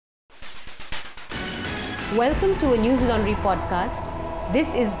Welcome to a News Laundry podcast. This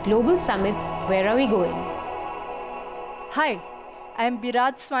is Global Summits. Where are we going? Hi, I am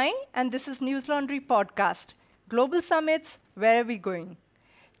Biraj Swai and this is News Laundry podcast. Global Summits. Where are we going?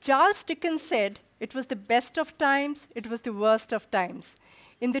 Charles Dickens said, "It was the best of times, it was the worst of times,"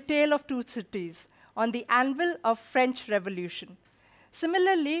 in The Tale of Two Cities, on the anvil of French Revolution.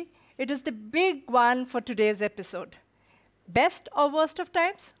 Similarly, it is the big one for today's episode. Best or worst of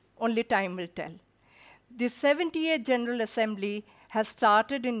times? Only time will tell. The 78th General Assembly has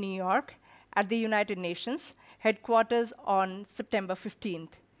started in New York at the United Nations headquarters on September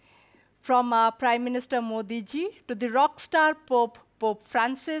 15th. From our Prime Minister Modi ji to the rock star Pope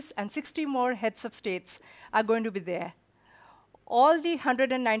Francis and 60 more heads of states are going to be there. All the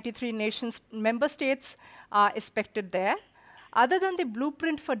 193 member states are expected there. Other than the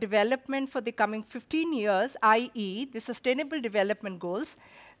blueprint for development for the coming 15 years, i.e. the Sustainable Development Goals,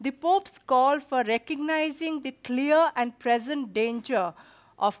 the Pope's call for recognizing the clear and present danger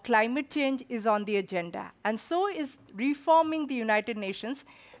of climate change is on the agenda, and so is reforming the United Nations,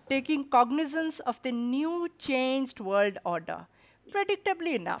 taking cognizance of the new changed world order.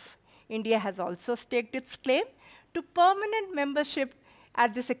 Predictably enough, India has also staked its claim to permanent membership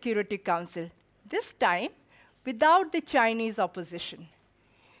at the Security Council, this time without the Chinese opposition.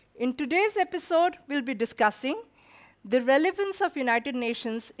 In today's episode, we'll be discussing the relevance of United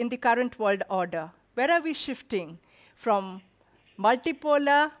Nations in the current world order. Where are we shifting from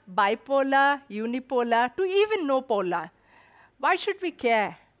multipolar, bipolar, unipolar, to even no polar? Why should we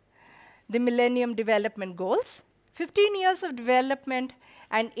care? The Millennium Development Goals, 15 years of development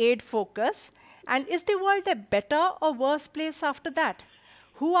and aid focus, and is the world a better or worse place after that?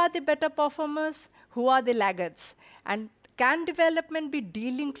 Who are the better performers? Who are the laggards? And can development be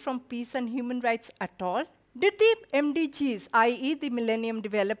de-linked from peace and human rights at all? Did the MDGs, i.e. the Millennium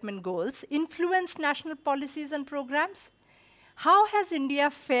Development Goals, influence national policies and programs? How has India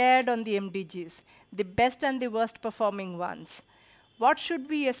fared on the MDGs, the best and the worst performing ones? What should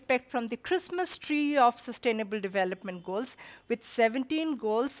we expect from the Christmas tree of Sustainable Development Goals with 17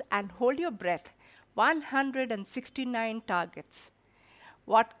 goals and, hold your breath, 169 targets?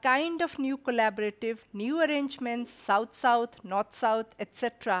 What kind of new collaborative, new arrangements, South-South, North-South,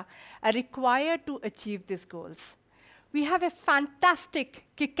 etc., are required to achieve these goals? We have a fantastic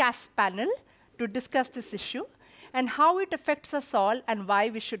kick-ass panel to discuss this issue and how it affects us all and why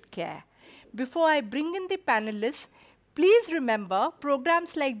we should care. Before I bring in the panelists, please remember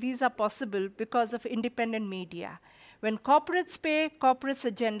programs like these are possible because of independent media. When corporates pay, corporates'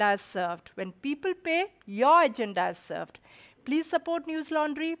 agenda is served. When people pay, your agenda is served. Please support News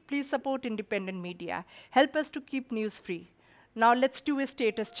Laundry. Please support independent media. Help us to keep news free. Now let's do a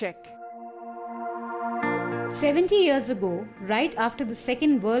status check. 70 years ago, right after the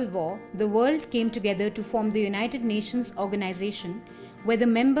Second World War, the world came together to form the United Nations Organization, where the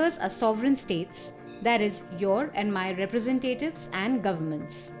members are sovereign states, that is, your and my representatives and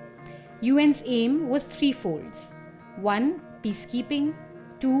governments. UN's aim was threefold. 1. Peacekeeping.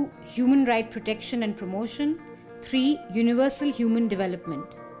 2. Human right protection and promotion. 3. Universal human development.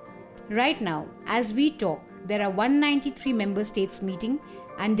 Right now, as we talk, there are 193 member states meeting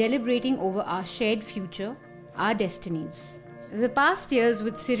and deliberating over our shared future, our destinies. The past years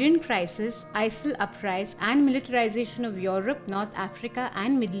with Syrian crisis, ISIL uprise and militarization of Europe, North Africa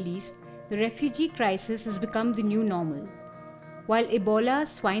and Middle East, the refugee crisis has become the new normal. While Ebola,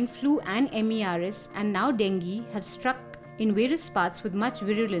 swine flu and MERS and now dengue have struck in various parts with much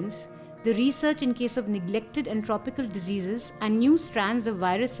virulence, the research in case of neglected and tropical diseases and new strands of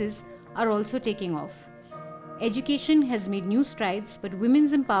viruses are also taking off. Education has made new strides, but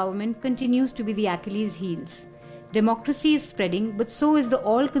women's empowerment continues to be the Achilles' heels. Democracy is spreading, but so is the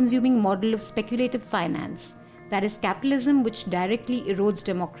all-consuming model of speculative finance, that is capitalism which directly erodes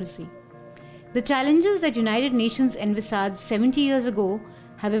democracy. The challenges that United Nations envisaged 70 years ago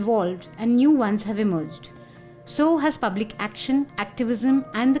have evolved and new ones have emerged. So has public action, activism,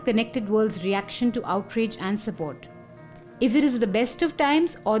 and the connected world's reaction to outrage and support. If it is the best of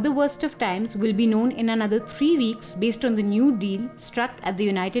times or the worst of times will be known in another 3 weeks based on the new deal struck at the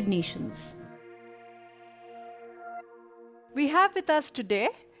United Nations. We have with us today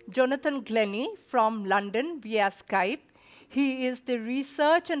Jonathan Glennie from London via Skype. He is the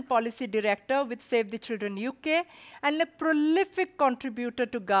Research and Policy Director with Save the Children UK and a prolific contributor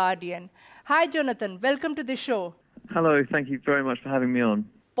to Guardian. Hi, Jonathan. Welcome to the show. Hello. Thank you very much for having me on.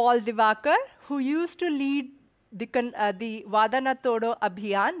 Paul Divakar, who used to lead the Vadana Todo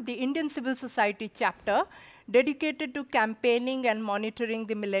Abhiyan, the Indian Civil Society chapter, dedicated to campaigning and monitoring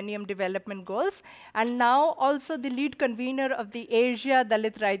the Millennium Development Goals, and now also the lead convener of the Asia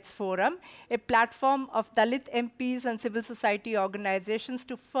Dalit Rights Forum, a platform of Dalit MPs and civil society organizations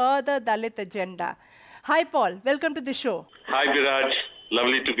to further Dalit agenda. Hi, Paul. Welcome to the show. Hi, Biraj.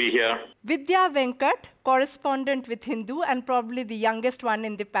 Lovely to be here. Vidya Venkat, correspondent with Hindu and probably the youngest one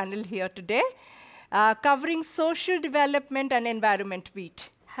in the panel here today, covering social development and environment beat.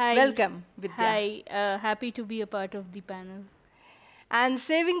 Hi. Welcome, Vidya. Hi. Happy to be a part of the panel. And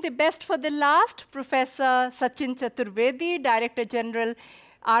saving the best for the last, Professor Sachin Chaturvedi, Director General,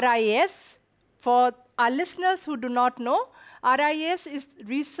 RIS. For our listeners who do not know, RIS is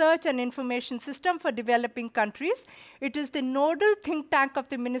Research and Information System for Developing Countries. It is the nodal think tank of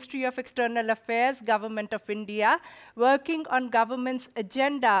the Ministry of External Affairs, Government of India, working on government's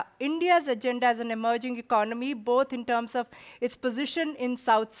agenda, India's agenda as an emerging economy, both in terms of its position in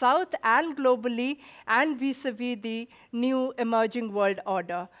South-South and globally, and vis-a-vis the new emerging world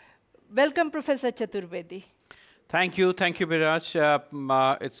order. Welcome, Professor Chaturvedi. Thank you,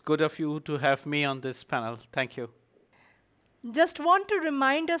 Biraj. It's good of you to have me on this panel. Thank you. Just want to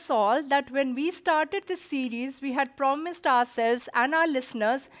remind us all that when we started this series, we had promised ourselves and our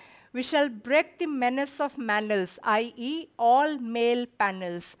listeners we shall break the menace of manels, i.e. all male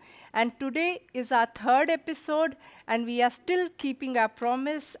panels. And today is our third episode, and we are still keeping our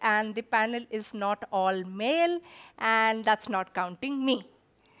promise, and the panel is not all male, and that's not counting me.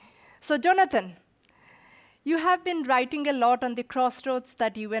 So, Jonathan, you have been writing a lot on the crossroads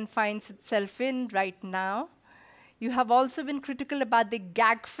that UN finds itself in right now. You have also been critical about the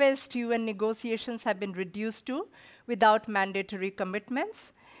gagfest UN negotiations have been reduced to without mandatory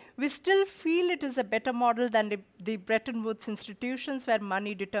commitments. We still feel it is a better model than the Bretton Woods institutions where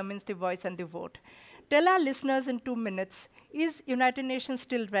money determines the voice and the vote. Tell our listeners in 2 minutes, is United Nations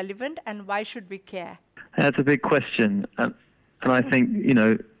still relevant and why should we care? That's a big question. And I think,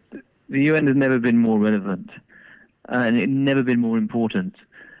 the UN has never been more relevant and it's never been more important.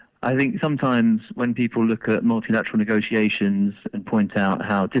 I think sometimes when people look at multilateral negotiations and point out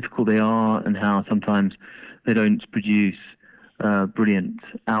how difficult they are and how sometimes they don't produce brilliant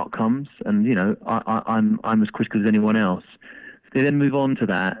outcomes, and I'm as critical as anyone else, they then move on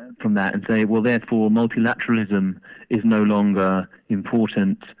from that and say, well, therefore multilateralism is no longer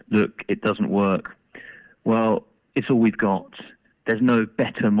important. Look, it doesn't work. Well, it's all we've got. There's no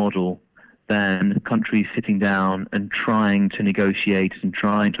better model than countries sitting down and trying to negotiate and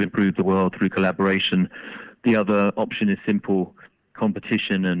trying to improve the world through collaboration. The other option is simple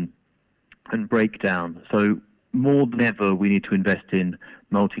competition and breakdown. So more than ever, we need to invest in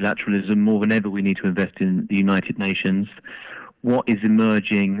multilateralism. More than ever, we need to invest in the United Nations. What is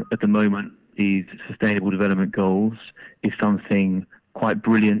emerging at the moment, these Sustainable Development Goals, is something quite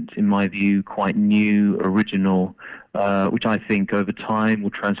brilliant, in my view, quite new, original, which I think over time will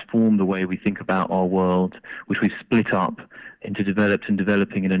transform the way we think about our world, which we've split up into developed and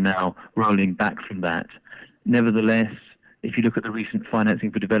developing and are now rolling back from that. Nevertheless, if you look at the recent Financing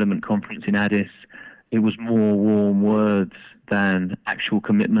for Development conference in Addis, it was more warm words than actual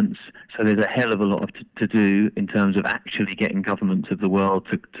commitments. So there's a hell of a lot to do in terms of actually getting governments of the world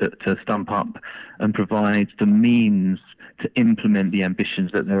to stump up and provide the means to implement the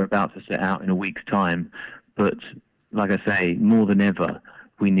ambitions that they're about to set out in a week's time. But like I say, more than ever,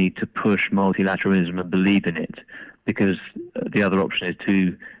 we need to push multilateralism and believe in it, because the other option is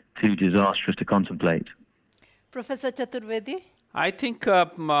too disastrous to contemplate. Professor Chaturvedi? I think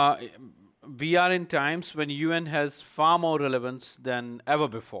we are in times when UN has far more relevance than ever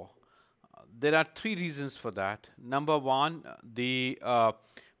before. There are 3 reasons for that. Number one, the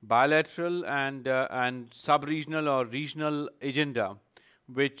bilateral and sub-regional or regional agenda,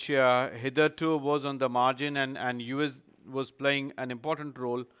 which hitherto was on the margin and US was playing an important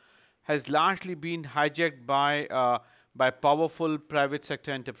role, has largely been hijacked by powerful private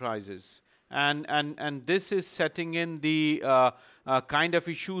sector enterprises. And this is setting in the kind of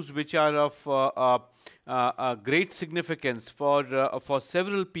issues which are of great significance for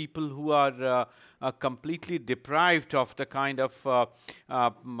several people who are completely deprived of the kind of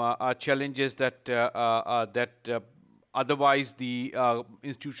challenges that otherwise the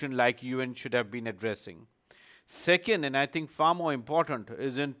institution like UN should have been addressing. Second, and I think far more important,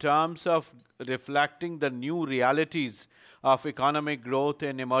 is in terms of reflecting the new realities of economic growth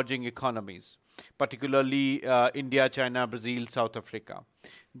in emerging economies, particularly India, China, Brazil, South Africa.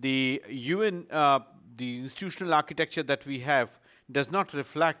 The UN, the institutional architecture that we have does not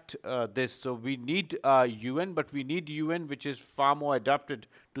reflect this. So we need UN, but we need UN which is far more adapted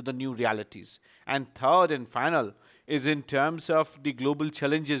to the new realities. And third and final is in terms of the global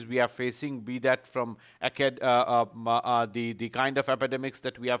challenges we are facing, be that from the kind of epidemics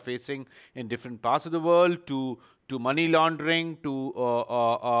that we are facing in different parts of the world, to money laundering,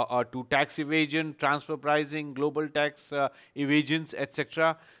 to tax evasion, transfer pricing, global tax evasions,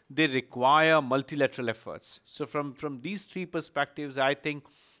 etc. They require multilateral efforts. So from these three perspectives, I think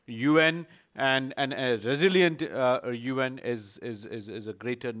UN and a resilient UN is a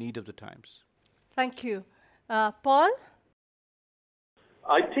greater need of the times. Thank you. Paul?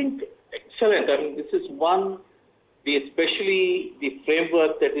 I think excellent. I mean, this is especially the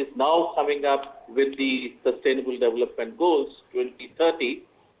framework that is now coming up with the Sustainable Development Goals 2030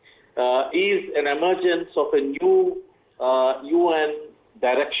 is an emergence of a new UN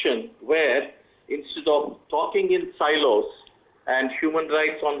direction where instead of talking in silos and human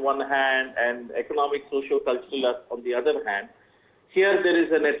rights on one hand and economic, social, cultural on the other hand, here there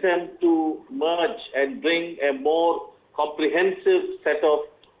is an attempt to merge and bring a more comprehensive set of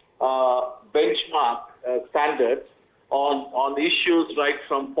benchmark standards on issues right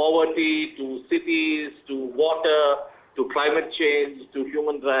from poverty to cities to water to climate change to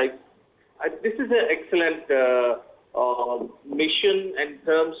human rights. This is an excellent mission in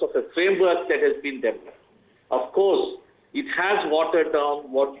terms of a framework that has been developed. Of course, it has watered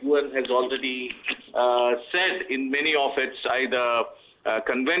down what UN has already said in many of its either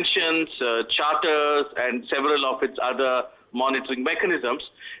conventions, charters, and several of its other monitoring mechanisms.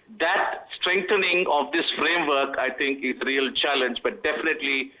 That strengthening of this framework, I think, is a real challenge, but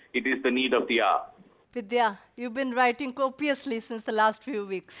definitely it is the need of the hour. Vidya, you've been writing copiously since the last few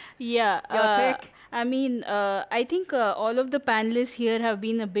weeks. Yeah. Your take? I mean, I think all of the panelists here have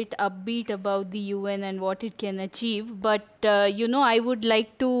been a bit upbeat about the UN and what it can achieve. But, I would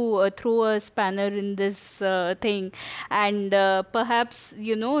like to throw a spanner in this thing and perhaps,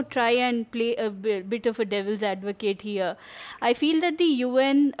 try and play a bit of a devil's advocate here. I feel that the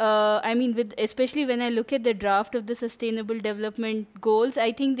UN, especially when I look at the draft of the Sustainable Development Goals,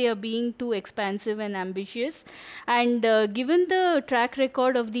 I think they are being too expansive and ambitious. And given the track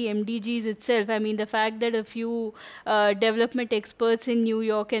record of the MDGs itself, the fact that a few development experts in New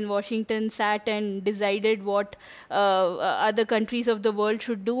York and Washington sat and decided what other countries of the world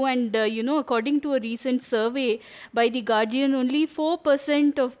should do, and according to a recent survey by The Guardian, only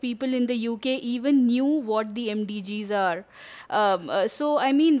 4% of people in the UK even knew what the MDGs are. So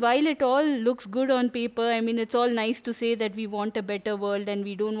while it all looks good on paper, it's all nice to say that we want a better world and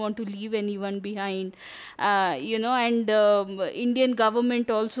we don't want to leave anyone behind, and Indian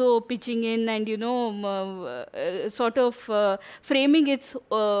government also pitching in and sort of framing its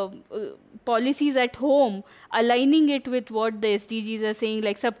policies at home, aligning it with what the SDGs are saying,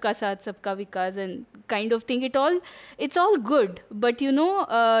 like Sabka Saath, Sabka Vikas and kind of thing. It's all good, but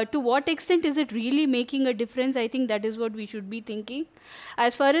to what extent is it really making a difference? I think that is what we should be thinking.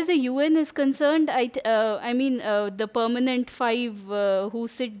 As far as the UN is concerned, the permanent five who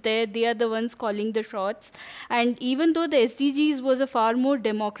sit there, they are the ones calling the shots. And even though the SDGs was a far more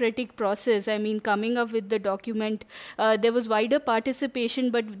democratic process, coming up with the document, there was wider participation.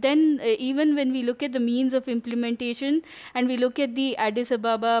 But then even when we look at the means of implementation and we look at the Addis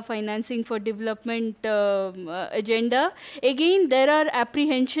Ababa Financing for Development agenda, again there are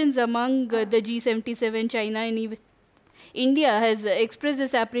apprehensions among the G77, China and even India has expressed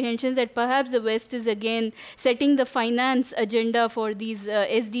its apprehensions that perhaps the West is again setting the finance agenda for these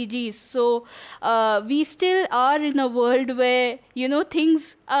SDGs. So we still are in a world where,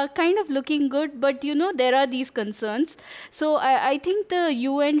 things are kind of looking good, but, there are these concerns. So I think the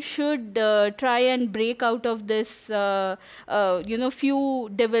UN should try and break out of this, few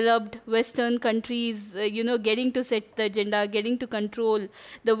developed Western countries, getting to set the agenda, getting to control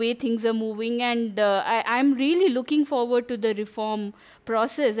the way things are moving. And I'm really looking forward to the reform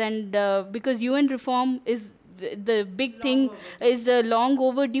process, and because UN reform is the big thing, is the long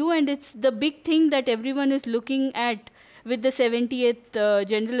overdue, and it's the big thing that everyone is looking at with the 70th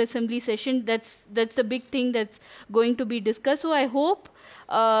General Assembly session. That's the big thing that's going to be discussed. So I hope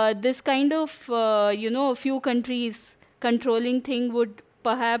this kind of a few countries controlling thing would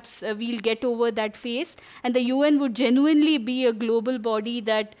perhaps we'll get over that phase, and the UN would genuinely be a global body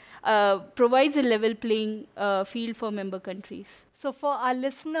that provides a level playing field for member countries. So for our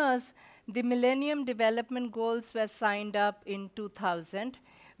listeners, the Millennium Development Goals were signed up in 2000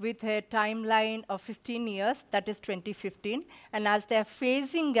 with a timeline of 15 years, that is 2015. And as they're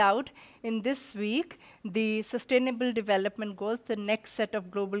phasing out in this week, the Sustainable Development Goals, the next set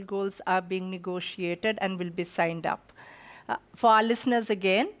of global goals are being negotiated and will be signed up. For our listeners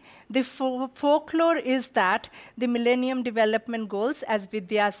again, The folklore is that the Millennium Development Goals, as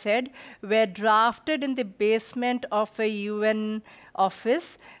Vidya said, were drafted in the basement of a UN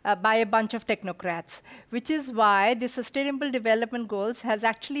office by a bunch of technocrats, which is why the Sustainable Development Goals has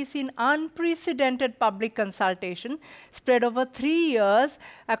actually seen unprecedented public consultation spread over 3 years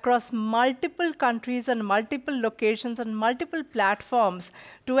across multiple countries and multiple locations and multiple platforms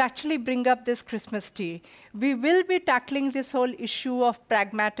to actually bring up this Christmas tree. We will be tackling this whole issue of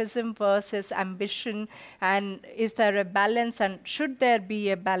pragmatism versus ambition, and is there a balance, and should there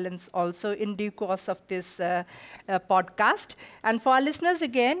be a balance also in due course of this podcast. And for our listeners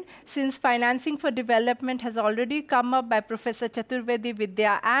again, since Financing for Development has already come up by Professor Chaturvedi,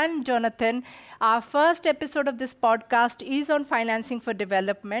 Vidya and Jonathan, our first episode of this podcast is on Financing for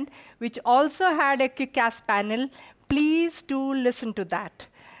Development, which also had a kick-ass panel. Please do listen to that.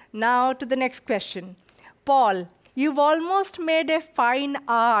 Now to the next question. Paul, you've almost made a fine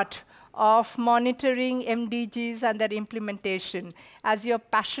art of monitoring MDGs and their implementation as your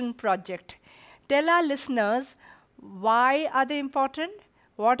passion project. Tell our listeners, why are they important?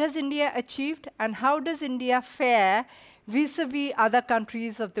 What has India achieved? And how does India fare vis-a-vis other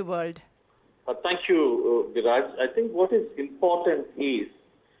countries of the world? Thank you, Viraj. I think what is important is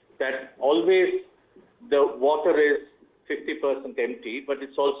that always the water is 50% empty, but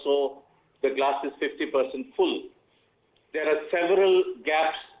it's also the glass is 50% full. There are several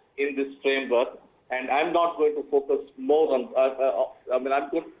gaps in this framework, and I'm not going to focus more on, I'm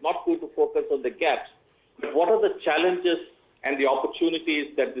not going to focus on the gaps, but what are the challenges and the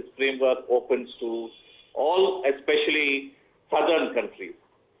opportunities that this framework opens to all, especially southern countries.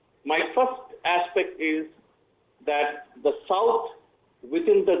 My first aspect is that the South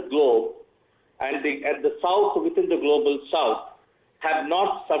within the globe and the South within the global South have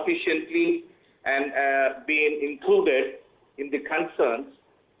not sufficiently been included in the concerns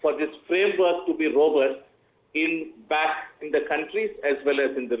for this framework to be robust back in the countries as well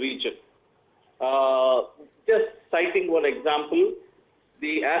as in the region. Just citing one example,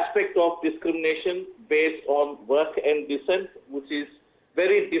 the aspect of discrimination based on work and descent, which is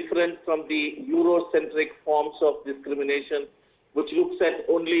very different from the Eurocentric forms of discrimination, which looks at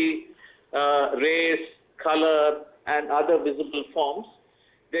only race, color, and other visible forms.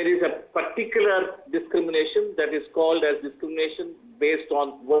 There is a particular discrimination that is called as discrimination based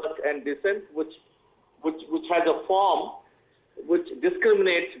on work and descent, which has a form which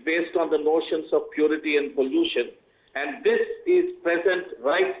discriminates based on the notions of purity and pollution. And this is present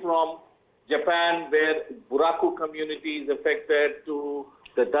right from Japan, where Buraku community is affected, to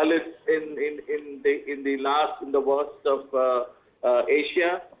the Dalits in the worst of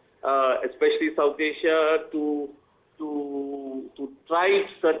Asia, especially South Asia, to tribes,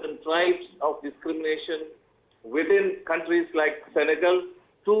 certain tribes of discrimination within countries like Senegal,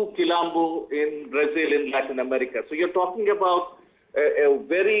 to Quilombo in Brazil, in Latin America. So you're talking about a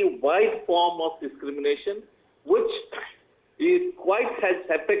very wide form of discrimination, which has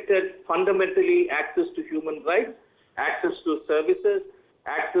affected fundamentally access to human rights, access to services,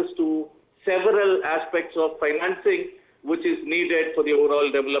 access to several aspects of financing, which is needed for the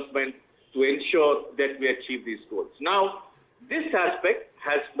overall development to ensure that we achieve these goals. Now, this aspect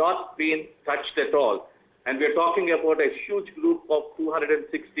has not been touched at all. And we're talking about a huge group of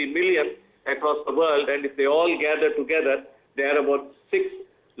 260 million across the world, and if they all gather together, they are about 6th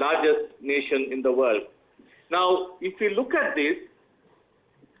largest nation in the world. Now, if we look at this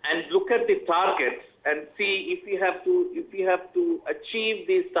and look at the targets and see if we have to achieve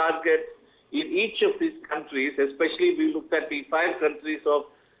these targets in each of these countries, especially we looked at the 5 countries of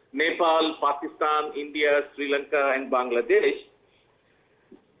Nepal, Pakistan, India, Sri Lanka, and Bangladesh.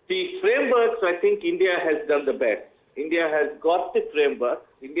 The frameworks, I think India has done the best. India has got the framework.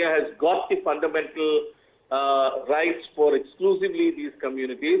 India has got the fundamental rights for exclusively these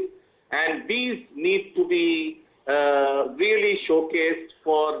communities. And these need to be really showcased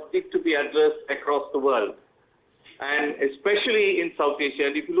for it to be addressed across the world. And especially in South Asia.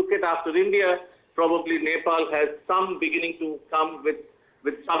 And if you look at after India, probably Nepal has some beginning to come with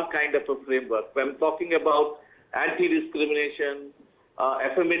some kind of a framework. I'm talking about anti-discrimination,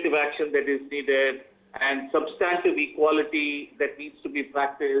 affirmative action that is needed, and substantive equality that needs to be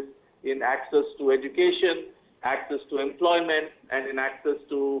practiced in access to education, access to employment, and in access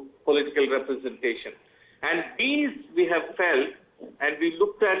to political representation. And these we have felt, and we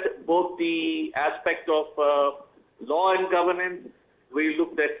looked at both the aspect of law and governance, we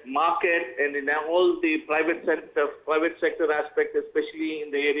looked at market, and in all the private sector aspect, especially in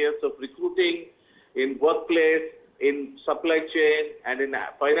the areas of recruiting, in workplace, in supply chain, and in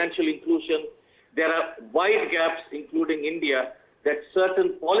financial inclusion. There are wide gaps, including India, that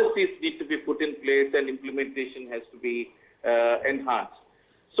certain policies need to be put in place and implementation has to be enhanced.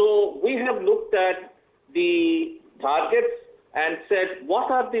 So we have looked at the targets and said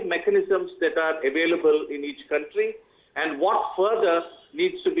what are the mechanisms that are available in each country and what further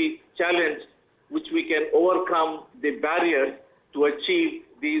needs to be challenged, which we can overcome the barriers to achieve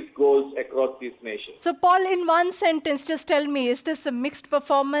these goals across these nations. So, Paul, in one sentence, just tell me, is this a mixed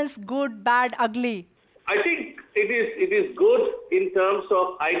performance, good, bad, ugly? I think it is good in terms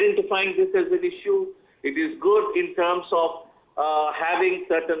of identifying this as an issue. It is good in terms of having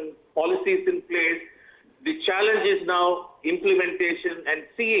certain policies in place. The challenge is now implementation and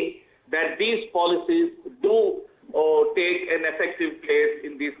seeing that these policies do take an effective place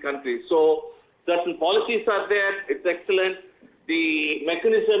in these countries. So certain policies are there, it's excellent. The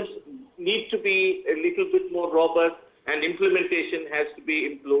mechanisms need to be a little bit more robust and implementation has to be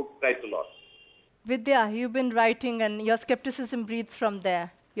improved quite a lot. Vidya, you've been writing and your skepticism breathes from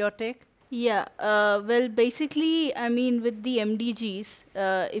there. Your take? Yeah, well, basically, I mean, with the MDGs,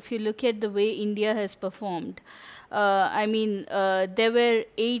 if you look at the way India has performed, there were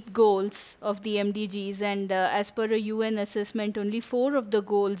 8 goals of the MDGs, and as per a UN assessment, only 4 of the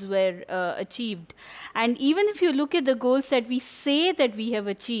goals were achieved. And even if you look at the goals that we say that we have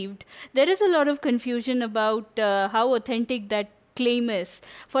achieved, there is a lot of confusion about how authentic that claim is.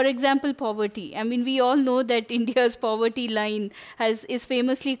 For example, poverty. I mean, we all know that India's poverty line is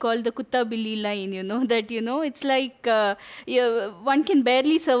famously called the Kutta Billi line, it's like one can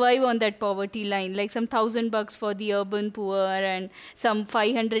barely survive on that poverty line, like some $1,000 for the urban poor and some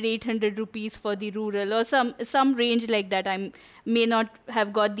 500-800 rupees for the rural, or some range like that. I may not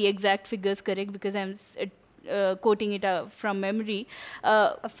have got the exact figures correct because I'm quoting it from memory.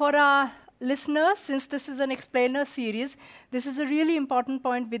 For our listeners, since this is an explainer series, this is a really important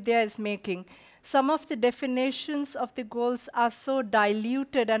point Vidya is making. Some of the definitions of the goals are so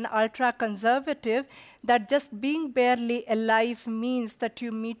diluted and ultra-conservative that just being barely alive means that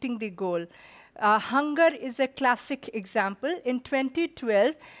you're meeting the goal. Hunger is a classic example. In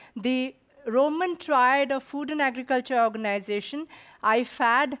 2012, the Roman Triad of Food and Agriculture Organization,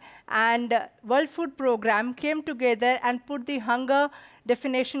 IFAD, and World Food Programme came together and put the hunger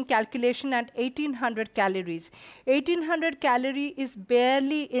definition calculation at 1800 calories. 1800 calories is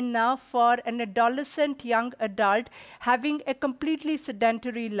barely enough for an adolescent young adult having a completely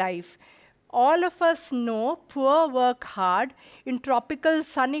sedentary life. All of us know poor work hard. In tropical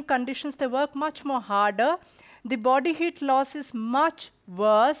sunny conditions, they work much more harder. The body heat loss is much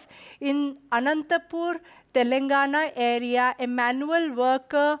worse. In Anantapur, Telangana area, a manual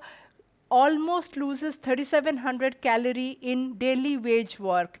worker almost loses 3,700 calories in daily wage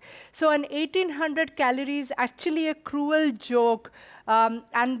work. So an 1,800 calories is actually a cruel joke.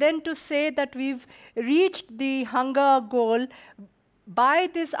 And then to say that we've reached the hunger goal by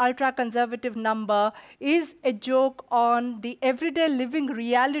this ultra-conservative number is a joke on the everyday living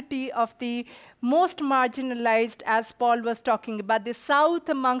reality of the most marginalized, as Paul was talking about, the South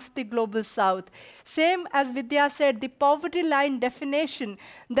amongst the global South. Same as Vidya said, the poverty line definition,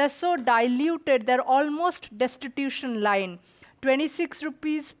 they're so diluted, they're almost destitution line. 26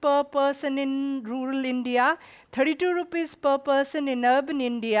 rupees per person in rural India, 32 rupees per person in urban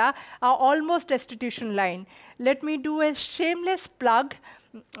India are almost destitution line. Let me do a shameless plug.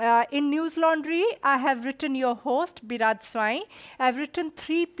 In News Laundry, I have written your host, Biraj Swai. I've written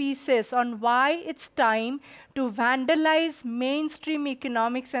 3 pieces on why it's time to vandalize mainstream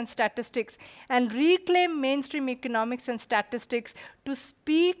economics and statistics and reclaim mainstream economics and statistics to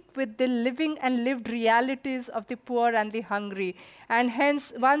speak with the living and lived realities of the poor and the hungry. And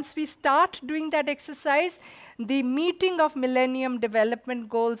hence, once we start doing that exercise, the meeting of Millennium Development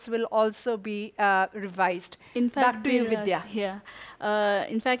Goals will also be revised. In fact, back to you, Vidya. Yeah.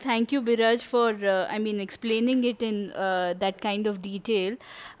 In fact, thank you, Biraj, for explaining it in that kind of detail.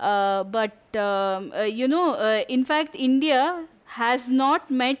 In fact, India has not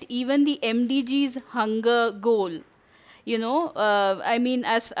met even the MDG's hunger goal.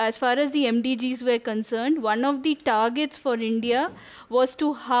 As far as the MDGs were concerned, one of the targets for India was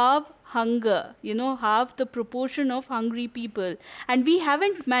to halve hunger, halve the proportion of hungry people. And we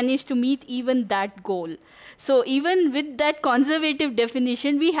haven't managed to meet even that goal. So even with that conservative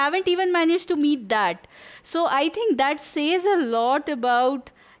definition, we haven't even managed to meet that. So I think that says a lot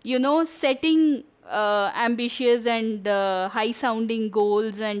about, setting ambitious and high-sounding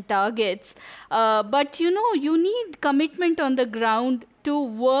goals and targets. But you need commitment on the ground to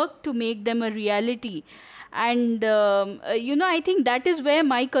work to make them a reality. And, I think that is where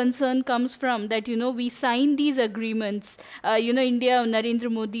my concern comes from, that, we sign these agreements. India,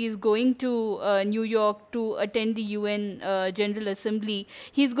 Narendra Modi is going to New York to attend the UN General Assembly.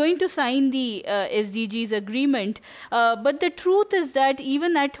 He's going to sign the SDGs agreement. But the truth is that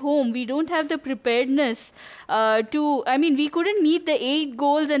even at home, we don't have the preparedness we couldn't meet the 8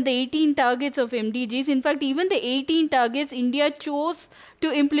 goals and the 18 targets of MDGs. In fact, even the 18 targets, India chose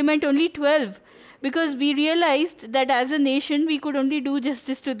to implement only 12. Because we realized that as a nation, we could only do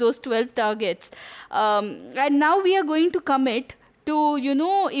justice to those 12 targets. And now we are going to commit to,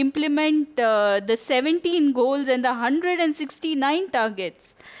 implement the 17 goals and the 169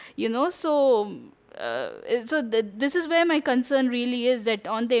 targets. This is where my concern really is, that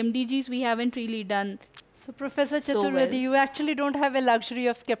on the MDGs, we haven't really done. So, Professor Chaturvedi, you actually don't have a luxury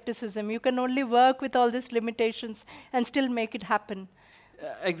of skepticism. You can only work with all these limitations and still make it happen.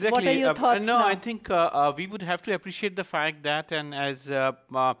 Exactly. What are your thoughts now? I think we would have to appreciate the fact that, and as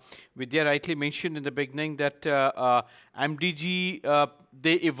Vidya rightly mentioned in the beginning, that MDG,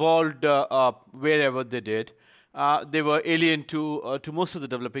 they evolved wherever they did. They were alien to most of the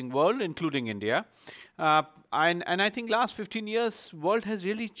developing world, including India. And I think last 15 years, world has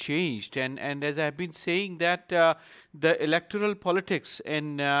really changed. And as I've been saying, that the electoral politics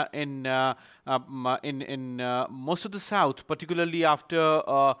in most of the South, particularly after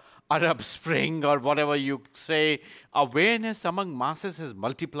Arab Spring or whatever you say, awareness among masses has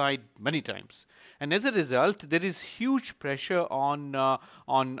multiplied many times. And as a result, there is huge pressure on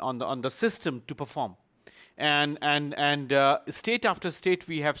the system to perform. And state after state,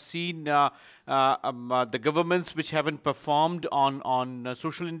 we have seen the governments which haven't performed on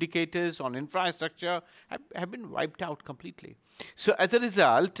social indicators, on infrastructure, have been wiped out completely. So as a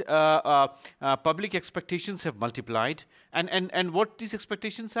result, public expectations have multiplied. And what these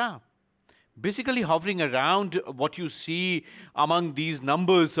expectations are? Basically hovering around what you see among these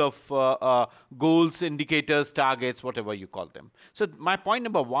numbers of goals, indicators, targets, whatever you call them. So my point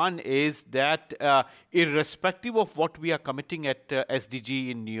number one is that irrespective of what we are committing at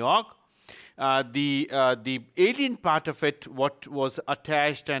SDG in New York, the alien part of it, what was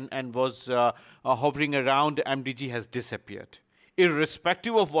attached and was hovering around MDG, has disappeared.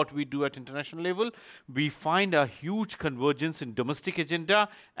 Irrespective of what we do at international level, we find a huge convergence in domestic agenda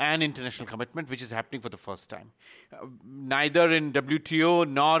and international commitment, which is happening for the first time. Neither in WTO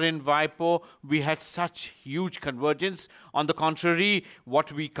nor in WIPO, we had such huge convergence. On the contrary,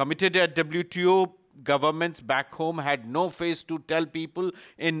 what we committed at WTO, governments back home had no face to tell people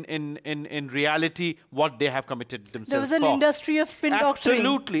in reality what they have committed themselves for. There was an industry of spin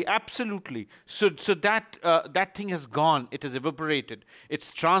doctoring. Absolutely. So that thing has gone. It has evaporated.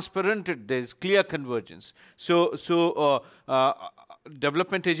 It's transparent. There's clear convergence. So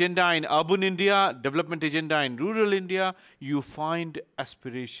development agenda in urban India, development agenda in rural India, you find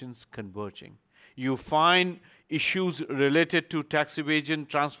aspirations converging. You find issues related to tax evasion,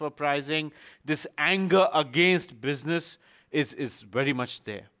 transfer pricing. This anger against business is very much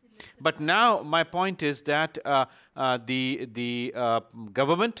there. But now my point is that the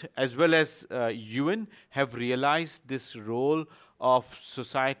government as well as UN have realized this role of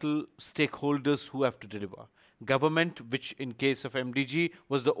societal stakeholders who have to deliver. Government, which in case of MDG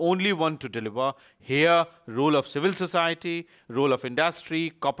was the only one to deliver. Here, role of civil society, role of industry,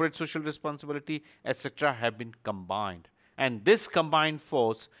 corporate social responsibility, etc. have been combined. And this combined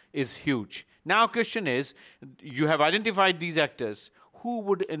force is huge. Now, question is, you have identified these actors. Who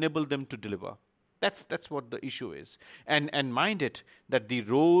would enable them to deliver? That's what the issue is. And mind it, that the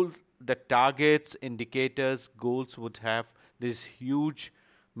role that targets, indicators, goals would have this huge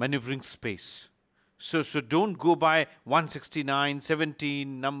maneuvering space. So don't go by 169,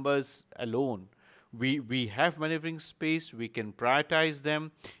 17 numbers alone. We have maneuvering space. We can prioritize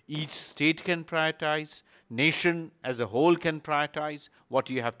them. Each state can prioritize. Nation as a whole can prioritize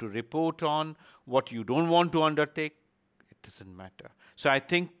what you have to report on, what you don't want to undertake. It doesn't matter. So I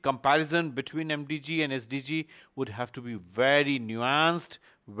think comparison between MDG and SDG would have to be very nuanced,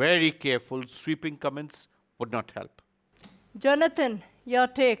 very careful. Sweeping comments would not help. Jonathan, your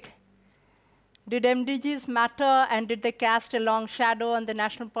take. Did MDGs matter, and did they cast a long shadow on the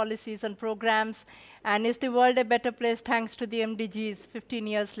national policies and programs? And is the world a better place thanks to the MDGs 15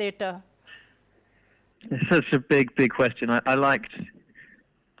 years later? It's such a big question. I liked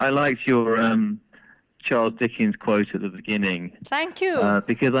your Charles Dickens quote at the beginning. Thank you.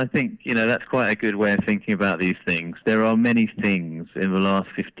 Because I think, that's quite a good way of thinking about these things. There are many things in the last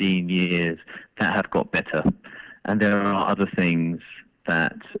 15 years that have got better. And there are other things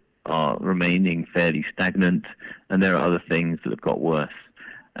that are remaining fairly stagnant, and there are other things that have got worse.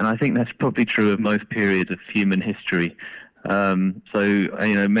 And I think that's probably true of most periods of human history.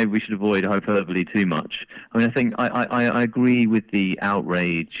 Maybe we should avoid hyperbole too much. I mean, I think I agree with the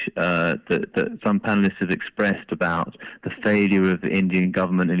outrage that some panelists have expressed about the failure of the Indian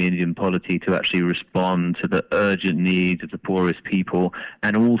government and Indian polity to actually respond to the urgent needs of the poorest people,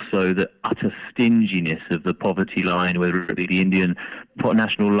 and also the utter stinginess of the poverty line, whether it be the Indian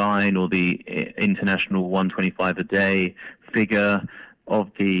national line or the international 125 a day figure,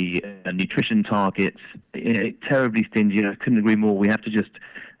 of the nutrition targets, terribly stingy. I couldn't agree more. We have to just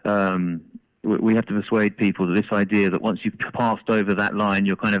we have to persuade people that this idea that once you've passed over that line,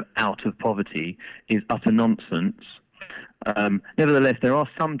 you're kind of out of poverty is utter nonsense. Nevertheless, there are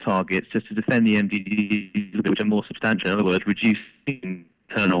some targets, just to defend the MDGs, which are more substantial. In other words, reducing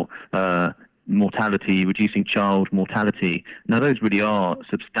maternal mortality, reducing child mortality. Now, those really are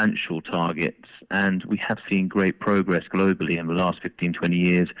substantial targets, and we have seen great progress globally in the last 15, 20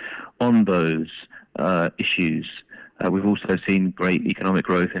 years on those issues. We've also seen great economic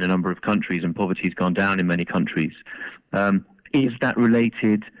growth in a number of countries, and poverty has gone down in many countries. Is that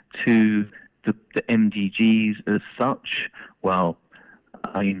related to the MDGs as such? Well,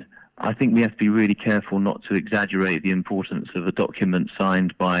 I think we have to be really careful not to exaggerate the importance of a document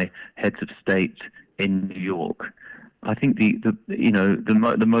signed by heads of state in New York. I think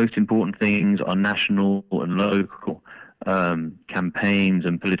the most important things are national and local campaigns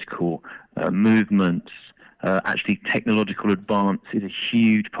and political movements. Actually, technological advance is a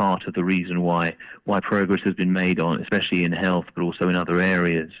huge part of the reason why progress has been made on, especially in health, but also in other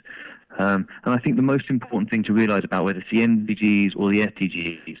areas. And I think the most important thing to realize about whether it's the MDGs or the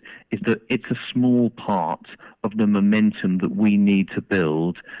SDGs is that it's a small part of the momentum that we need to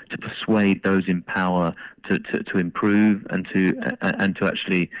build to persuade those in power to improve and to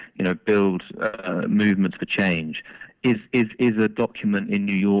actually build movements for change. Is a document in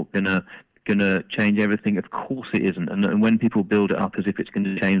New York gonna change everything? Of course it isn't. And when people build it up as if it's going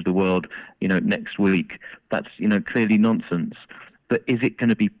to change the world, next week, that's clearly nonsense. But is it going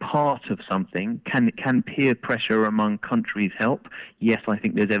to be part of something? Can peer pressure among countries help? Yes, I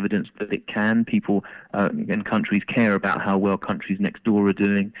think there's evidence that it can. People and countries care about how well countries next door are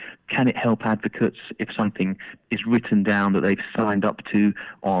doing. Can it help advocates if something is written down that they've signed up to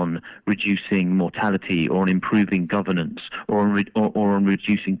on reducing mortality or on improving governance or on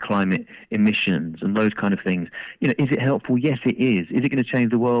reducing climate emissions and those kind of things? Is it helpful? Yes, it is. Is it going to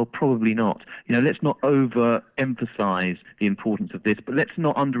change the world? Probably not. Let's not overemphasize the importance of this, but let's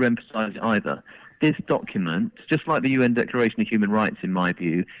not underemphasize it either. This document, just like the UN Declaration of Human Rights, in my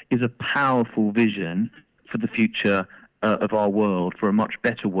view, is a powerful vision for the future of our world, for a much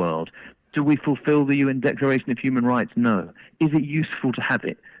better world. Do we fulfill the UN Declaration of Human Rights? No. Is it useful to have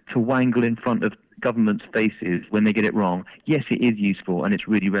it, to wangle in front of governments' faces when they get it wrong? Yes, it is useful, and it's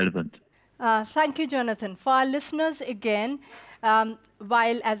really relevant. Thank you, Jonathan. For our listeners, again,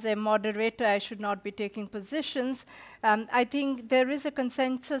 while as a moderator I should not be taking positions, I think there is a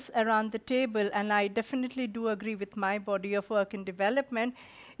consensus around the table, and I definitely do agree with my body of work in development,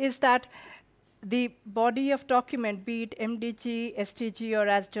 is that the body of document, be it MDG, SDG, or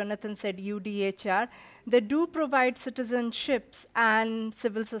as Jonathan said, UDHR, they do provide citizenships and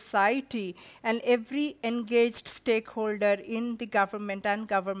civil society and every engaged stakeholder in the government and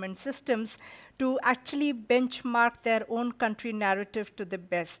government systems to actually benchmark their own country narrative to the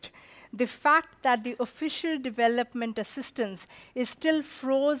best. The fact that the official development assistance is still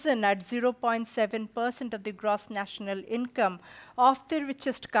frozen at 0.7% of the gross national income of the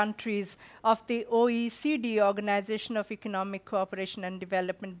richest countries of the OECD, Organization of Economic Cooperation and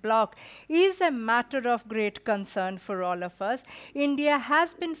Development bloc, is a matter of great concern for all of us. India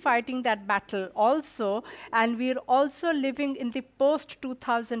has been fighting that battle also, and we're also living in the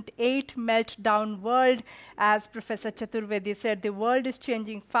post-2008 meltdown world. As Professor Chaturvedi said, the world is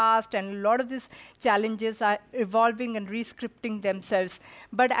changing fast, and a lot of these challenges are evolving and re-scripting themselves.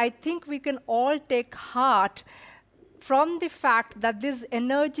 But I think we can all take heart from the fact that these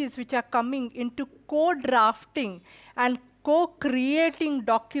energies which are coming into co-drafting and co-creating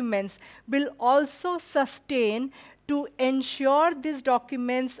documents will also sustain to ensure these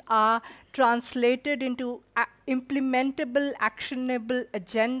documents are translated into implementable, actionable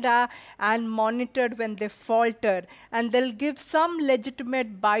agenda and monitored when they falter. And they'll give some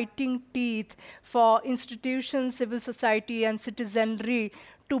legitimate biting teeth for institutions, civil society, and citizenry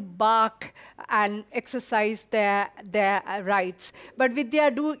to bark and exercise their rights. But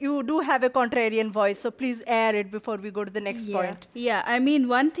Vidya, you do have a contrarian voice, so please air it before we go to the next point. Yeah, I mean,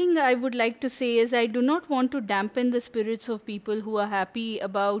 one thing I would like to say is I do not want to dampen the spirits of people who are happy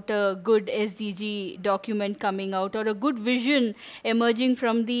about a good SDG document coming out or a good vision emerging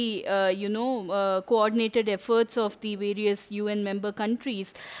from the, coordinated efforts of the various UN member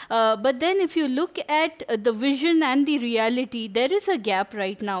countries. But then if you look at the vision and the reality, there is a gap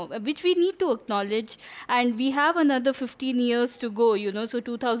right now, which we need to acknowledge, and we have another 15 years to go, so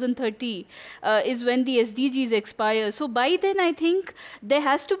 2030 is when the SDGs expire. So by then I think there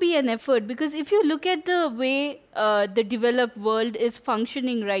has to be an effort, because if you look at the way the developed world is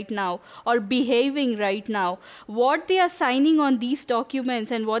functioning right now or behaving right now, what they are signing on these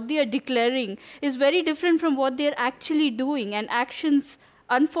documents and what they are declaring is very different from what they are actually doing, and actions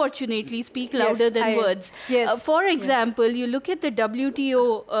unfortunately speak louder than words. For example, you look at the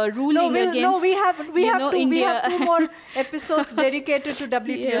WTO ruling against we have India. We have 2 more episodes dedicated to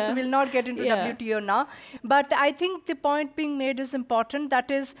WTO, so we'll not get into WTO now. But I think the point being made is important. That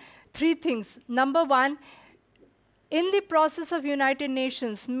is 3 things. Number 1, in the process of United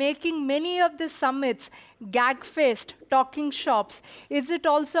Nations, making many of the summits gag-faced, talking shops, is it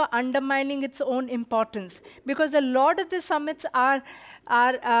also undermining its own importance? Because a lot of the summits are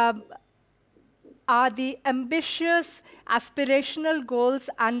the ambitious, aspirational goals,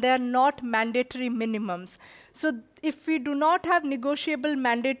 and they're not mandatory minimums. So if we do not have negotiable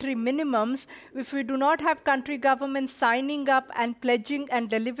mandatory minimums, if we do not have country governments signing up and pledging and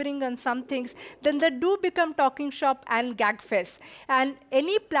delivering on some things, then they do become talking shop and gag fest. And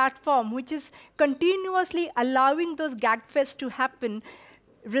any platform which is continuously allowing those gag fests to happen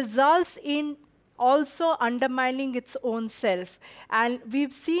results in also undermining its own self. And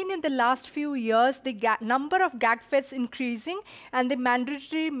we've seen in the last few years the number of gag fests increasing and the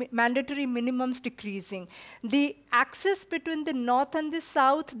mandatory minimums decreasing. The axis between the north and the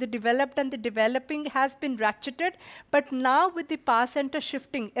south, the developed and the developing, has been ratcheted, but now with the power center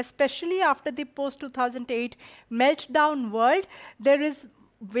shifting, especially after the post-2008 meltdown world, there is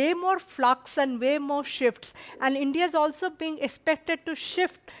way more flux and way more shifts. And India is also being expected to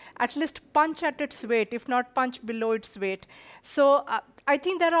shift, at least punch at its weight, if not punch below its weight. So I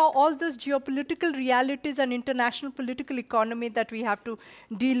think there are all those geopolitical realities and international political economy that we have to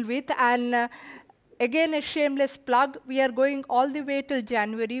deal with. And again, a shameless plug, we are going all the way till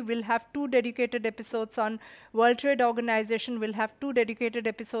January. We'll have 2 dedicated episodes on World Trade Organization. We'll have 2 dedicated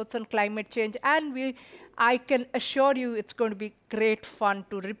episodes on climate change. And I can assure you it's going to be great fun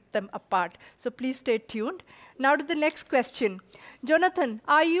to rip them apart. So please stay tuned. Now to the next question. Jonathan,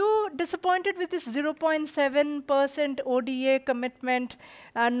 are you disappointed with this 0.7% ODA commitment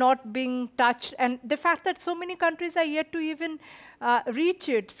not being touched, and the fact that so many countries are yet to even reach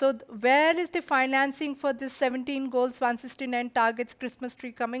it? So where is the financing for this 17 goals, 169 targets Christmas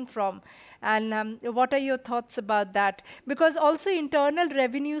tree coming from? And what are your thoughts about that? Because also internal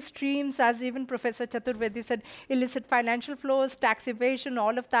revenue streams, as even Professor Chaturvedi said, illicit financial flows, tax evasion,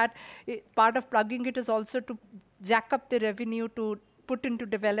 all of that, part of plugging it is also to jack up the revenue to put into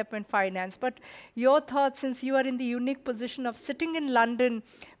development finance. But your thoughts, since you are in the unique position of sitting in London,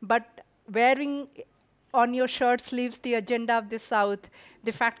 but wearing on your shirt sleeves the agenda of the South,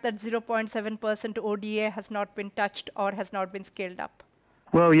 the fact that 0.7% ODA has not been touched or has not been scaled up.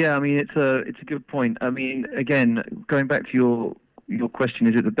 Well, yeah, I mean, it's a good point. I mean, again, going back to your question,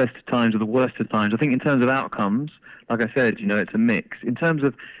 is it the best of times or the worst of times? I think in terms of outcomes, like I said, it's a mix. In terms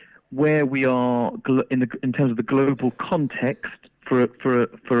of where we are in terms of the global context for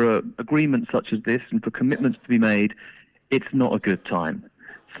agreements such as this and for commitments to be made, it's not a good time.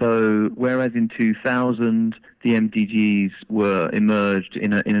 So whereas in 2000 the MDGs were emerged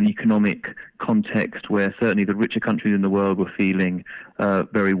in an economic context where certainly the richer countries in the world were feeling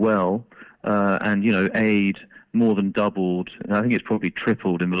very well, and aid more than doubled, and I think it's probably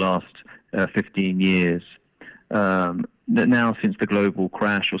tripled in the last 15 years. Now, since the global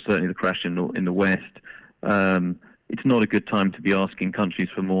crash, or certainly the crash in the West, it's not a good time to be asking countries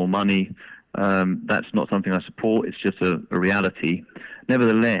for more money. That's not something I support. It's just a reality.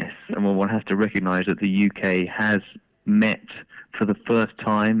 Nevertheless, and one has to recognise that the UK has met for the first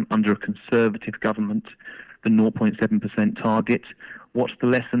time under a Conservative government the 0.7% target. What's the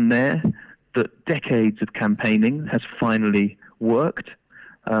lesson there? That decades of campaigning has finally worked.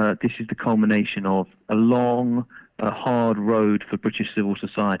 This is the culmination of a long, hard road for British civil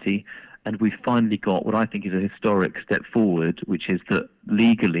society, and we've finally got what I think is a historic step forward, which is that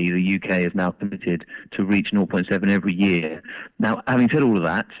legally the UK is now committed to reach 0.7 every year. Now, having said all of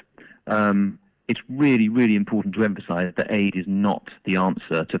that, it's really, really important to emphasize that aid is not the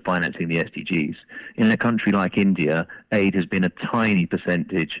answer to financing the SDGs. In a country like India, aid has been a tiny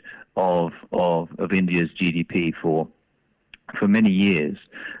percentage of India's GDP for many years.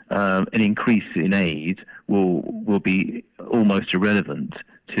 An increase in aid will be almost irrelevant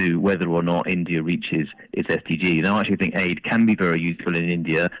to whether or not India reaches its SDGs. And I actually think aid can be very useful in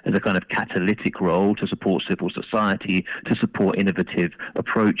India as a kind of catalytic role to support civil society, to support innovative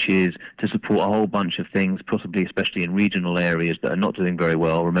approaches, to support a whole bunch of things, possibly especially in regional areas that are not doing very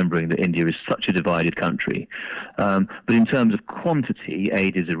well, remembering that India is such a divided country. But in terms of quantity,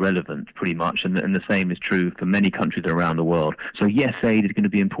 aid is irrelevant pretty much, and the same is true for many countries around the world. So yes, aid is going to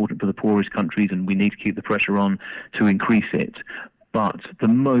be important for the poorest countries, and we need to keep the pressure on to increase it. But the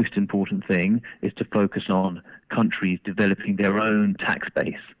most important thing is to focus on countries developing their own tax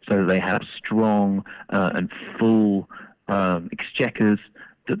base so that they have strong and full exchequers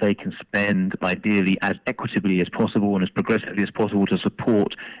that they can spend ideally as equitably as possible and as progressively as possible to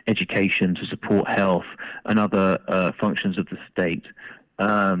support education, to support health and other functions of the state.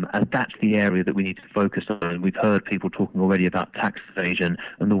 And that's the area that we need to focus on. And we've heard people talking already about tax evasion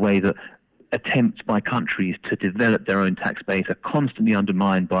and the way that attempts by countries to develop their own tax base are constantly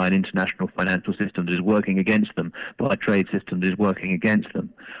undermined by an international financial system that is working against them, by a trade system that is working against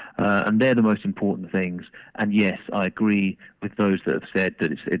them. And they're the most important things. And yes, I agree with those that have said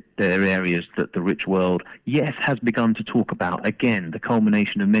that there are areas that the rich world, yes, has begun to talk about. Again, the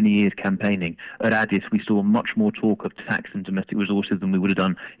culmination of many years campaigning. At Addis, we saw much more talk of tax and domestic resources than we would have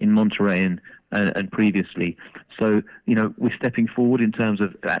done in Monterey and previously. So, we're stepping forward in terms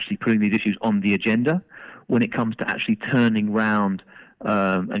of actually putting these issues on the agenda. When it comes to actually turning round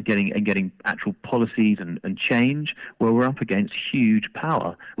and getting actual policies and change, well, we're up against huge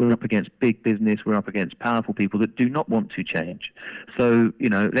power. We're up against big business. We're up against powerful people that do not want to change. So,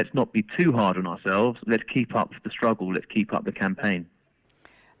 let's not be too hard on ourselves. Let's keep up the struggle. Let's keep up the campaign.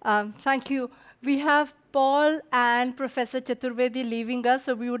 Thank you. We have Paul and Professor Chaturvedi leaving us,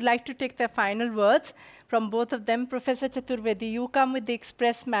 so we would like to take their final words from both of them. Professor Chaturvedi, you come with the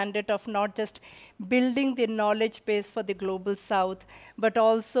express mandate of not just building the knowledge base for the Global South, but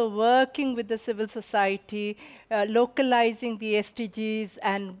also working with the civil society, localizing the SDGs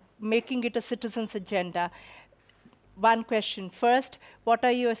and making it a citizen's agenda. One question. First, what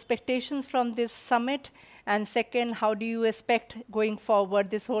are your expectations from this summit? And second, how do you expect going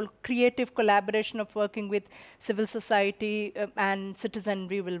forward this whole creative collaboration of working with civil society and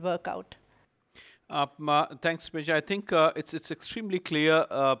citizenry will work out? Thanks, Meja. I think it's extremely clear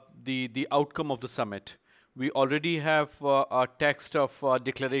the outcome of the summit. We already have a text of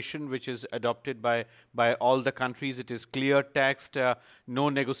declaration which is adopted by all the countries. It is clear text, no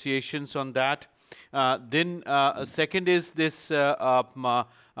negotiations on that. Then second is this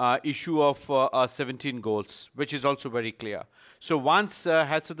issue of 17 goals, which is also very clear. So once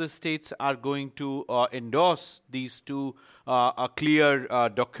heads of the states are going to endorse these two clear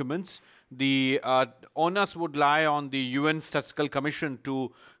documents, the onus would lie on the UN Statistical Commission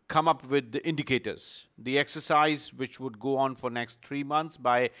to come up with the indicators. The exercise, which would go on for next 3 months,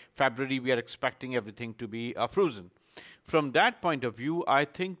 by February we are expecting everything to be frozen. From that point of view, I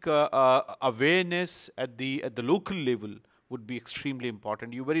think awareness at the local level would be extremely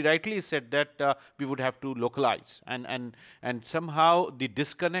important. You very rightly said that we would have to localize, and somehow the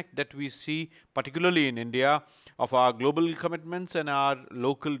disconnect that we see, particularly in India, of our global commitments and our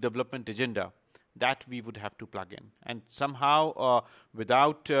local development agenda, that we would have to plug in. And somehow,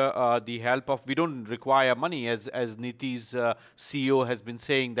 without the help of, we don't require money, as Niti's CEO has been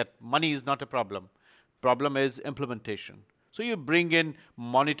saying, that money is not a problem. Problem is implementation. So you bring in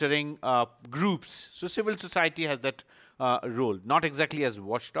monitoring groups. So civil society has that role, not exactly as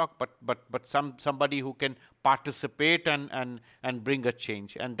watchdog, but somebody who can participate and bring a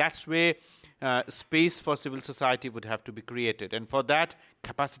change. And that's where space for civil society would have to be created. And for that,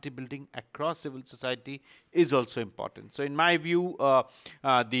 capacity building across civil society is also important. So in my view,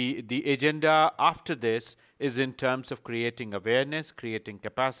 the agenda after this is in terms of creating awareness, creating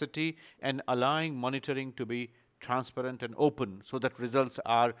capacity, and allowing monitoring to be transparent and open so that results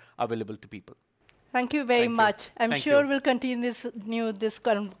are available to people. Thank you very much. I'm sure we'll continue this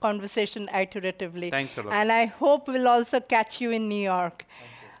conversation iteratively. Thanks a lot. And I hope we'll also catch you in New York.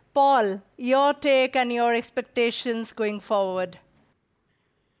 Paul, your take and your expectations going forward.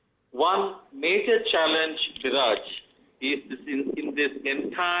 One major challenge, Biraj, is in this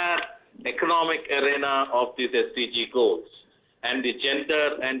entire economic arena of these SDG goals and the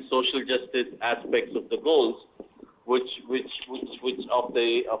gender and social justice aspects of the goals, which of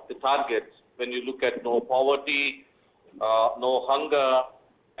the targets. When you look at no poverty, no hunger,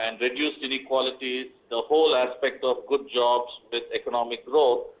 and reduced inequalities, the whole aspect of good jobs with economic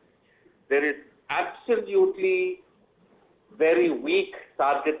growth, there is absolutely very weak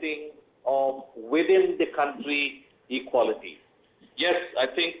targeting of within the country equality. Yes, I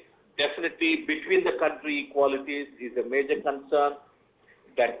think definitely between the country equalities is a major concern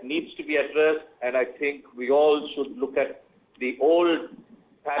that needs to be addressed, and I think we all should look at the old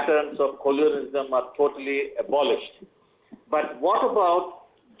patterns of colonialism are totally abolished. But what about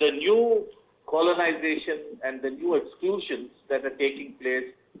the new colonization and the new exclusions that are taking place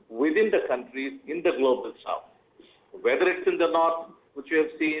within the countries in the global south? Whether it's in the north, which we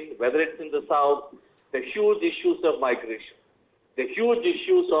have seen, whether it's in the south, the huge issues of migration, the huge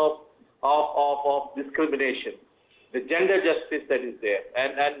issues of discrimination, the gender justice that is there,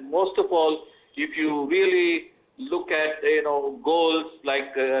 and most of all, if you really look at goals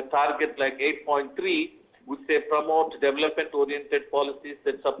like target like 8.3, which say promote development-oriented policies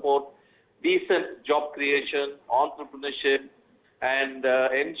that support decent job creation, entrepreneurship, and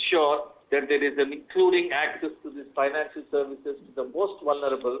ensure that there is an including access to these financial services to the most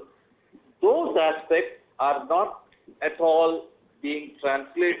vulnerable. Those aspects are not at all being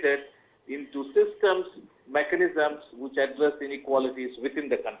translated into systems, mechanisms which address inequalities within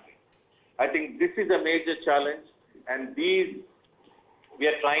the country. I think this is a major challenge, and these we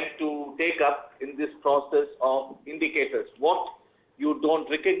are trying to take up in this process of indicators. What you don't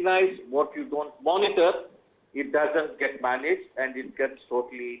recognize, what you don't monitor, it doesn't get managed and it gets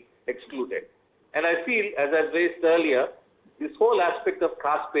totally excluded. And I feel, as I raised earlier, this whole aspect of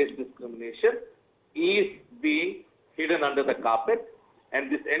caste-based discrimination is being hidden under the carpet,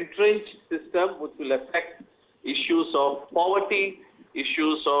 and this entrenched system, which will affect issues of poverty,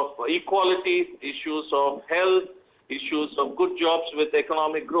 issues of equality, issues of health, issues of good jobs with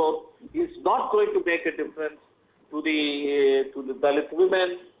economic growth, is not going to make a difference to the Dalit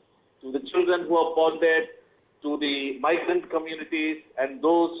women, to the children who are bonded, to the migrant communities, and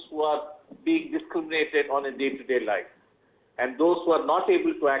those who are being discriminated on a day-to-day life, and those who are not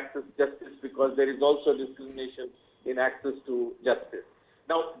able to access justice because there is also discrimination in access to justice.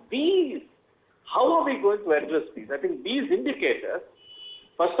 Now, how are we going to address these? I think these indicators,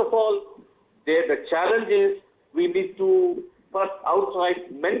 first of all, the challenge is we need to first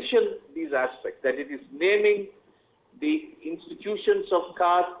outright mention these aspects, that it is naming the institutions of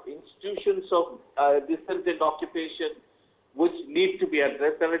caste, institutions of descendant occupation, which need to be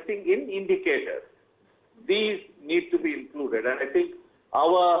addressed. And I think in indicators, these need to be included. And I think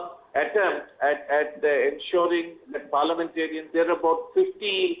our attempt at ensuring that parliamentarians, there are about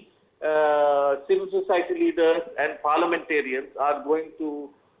 50 civil society leaders and parliamentarians are going to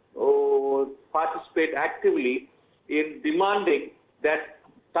participate actively in demanding that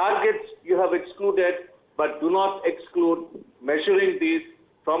targets you have excluded, but do not exclude measuring these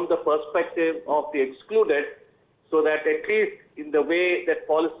from the perspective of the excluded, so that at least in the way that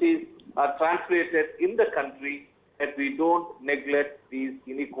policies are translated in the country, that we don't neglect these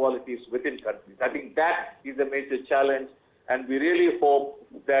inequalities within countries. I think that is a major challenge, and we really hope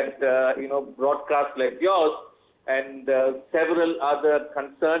that broadcasts like yours and several other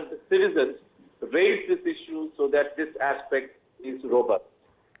concerned citizens raise this issue so that this aspect is robust.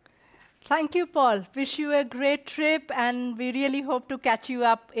 Thank you, Paul. Wish you a great trip, and we really hope to catch you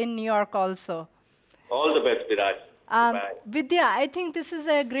up in New York also. All the best, Viraj. Vidya, I think this is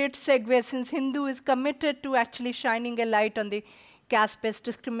a great segue, since Hindu is committed to actually shining a light on the caste-based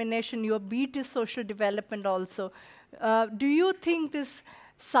discrimination. Your beat is social development also. Do you think this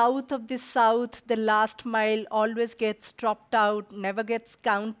south of the south, the last mile, always gets dropped out, never gets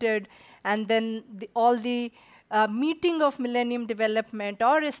counted, and then all the meeting of Millennium Development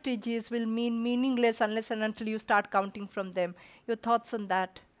or SDGs will mean meaningless unless and until you start counting from them? Your thoughts on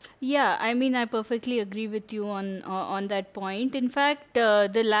that? Yeah, I mean, I perfectly agree with you on that point. In fact,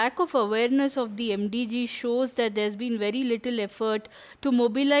 the lack of awareness of the MDG shows that there's been very little effort to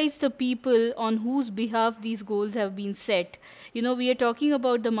mobilize the people on whose behalf these goals have been set. You know, we are talking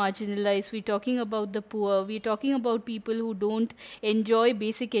about the marginalized, we're talking about the poor, we're talking about people who don't enjoy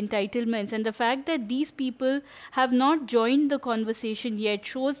basic entitlements. And the fact that these people have not joined the conversation yet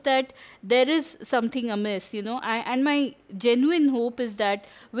shows that there is something amiss, you know. And my genuine hope is that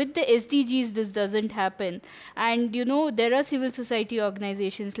with the SDGs, this doesn't happen. And, you know, there are civil society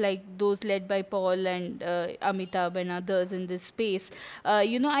organizations like those led by Paul and Amitabh and others in this space.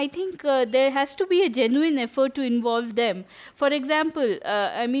 I think there has to be a genuine effort to involve them. For example,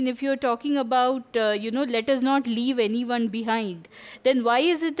 if you're talking about, let us not leave anyone behind, then why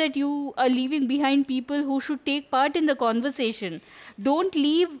is it that you are leaving behind people who should take part in the conversation? Don't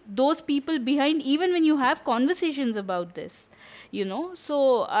leave those people behind even when you have conversations about this.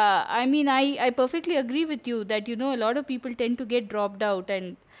 So, I mean, I perfectly agree with you that, a lot of people tend to get dropped out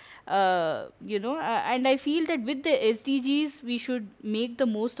and, and I feel that with the SDGs, we should make the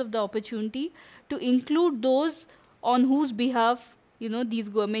most of the opportunity to include those on whose behalf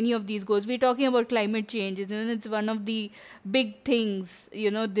many of these goals. We're talking about climate change. It's one of the big things.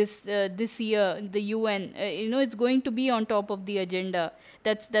 This year the UN. It's going to be on top of the agenda.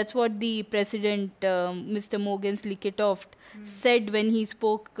 That's what the president, Mr. Mogens Lykketoft, said when he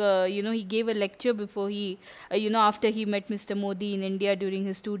spoke. He gave a lecture before he, after he met Mr. Modi in India during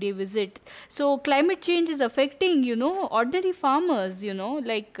his 2-day visit. So climate change is affecting, ordinary farmers.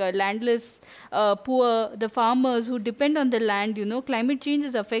 Like landless, poor, the farmers who depend on the land. Climate change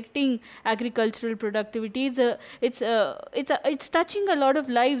is affecting agricultural productivity. It's touching a lot of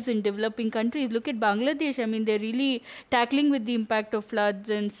lives in developing countries. Look at Bangladesh. I mean, they're really tackling with the impact of floods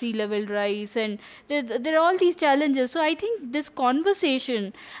and sea level rise, and there are all these challenges. So I think this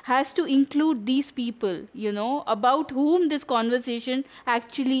conversation has to include these people, about whom this conversation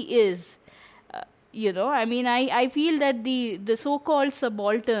actually is. I mean, I feel that the so-called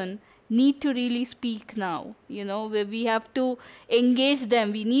subaltern need to really speak now, where we have to engage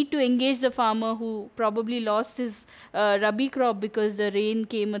them. We need to engage the farmer who probably lost his rabi crop because the rain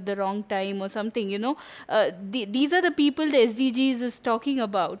came at the wrong time or something, these are the people the SDGs is talking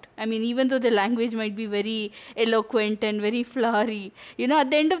about. I mean, even though the language might be very eloquent and very flowery, at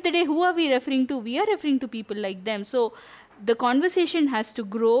the end of the day, who are we referring to? We are referring to people like them. So the conversation has to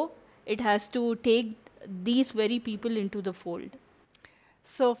grow. It has to take these very people into the fold.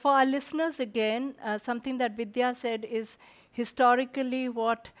 So for our listeners, again, something that Vidya said is historically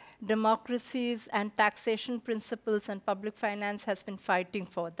what democracies and taxation principles and public finance has been fighting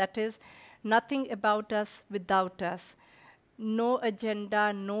for. That is, nothing about us without us. No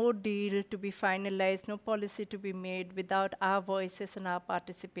agenda, no deal to be finalized, no policy to be made without our voices and our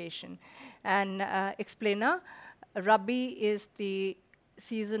participation. And explainer, Rabi is the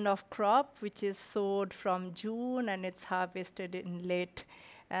season of crop, which is sowed from June and it's harvested in late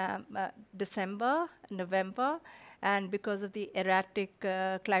December, November. And because of the erratic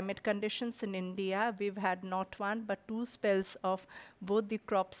climate conditions in India, we've had not one but 2 spells of both the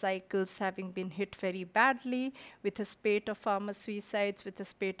crop cycles having been hit very badly, with a spate of farmer suicides, with a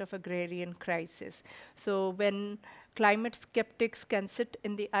spate of agrarian crisis. So when climate skeptics can sit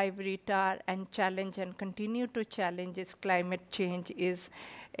in the ivory tower and challenge and continue to challenge if climate change is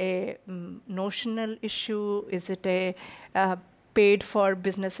a notional issue, is it a paid for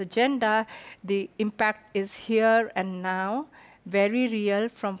business agenda, the impact is here and now, very real,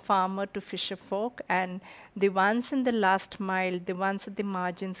 from farmer to fisher folk, and the ones in the last mile, the ones at the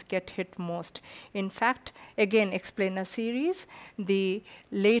margins get hit most. In fact, again, explainer series, the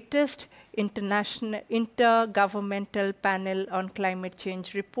latest intergovernmental panel on climate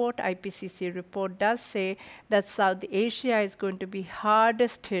change report, IPCC report, does say that South Asia is going to be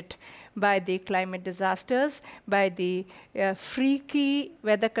hardest hit by the climate disasters, by the freaky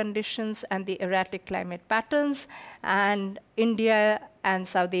weather conditions and the erratic climate patterns, and India and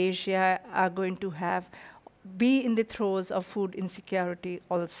South Asia are going to be in the throes of food insecurity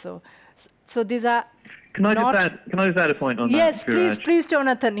also. So these are Can I just add a point on that? Yes, please,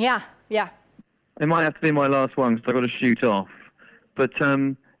 Jonathan. Yeah. It might have to be my last one because I've got to shoot off. But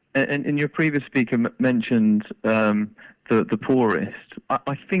and your previous speaker mentioned the poorest.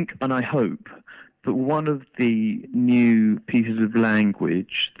 I think and I hope that one of the new pieces of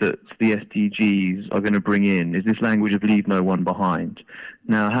language that the SDGs are going to bring in is this language of leave no one behind.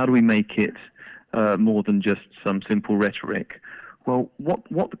 Now, how do we make it more than just some simple rhetoric? Well,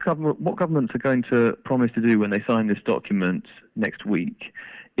 what governments are going to promise to do when they sign this document next week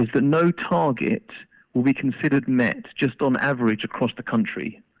is that no target will be considered met just on average across the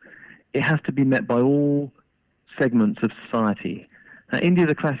country. It has to be met by all segments of society. Now, India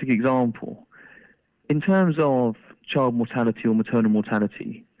is a classic example. In terms of child mortality or maternal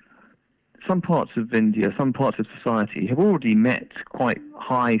mortality, some parts of India, some parts of society have already met quite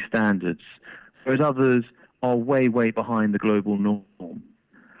high standards, whereas others are way, way behind the global norm.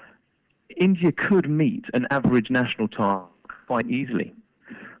 India could meet an average national target quite easily.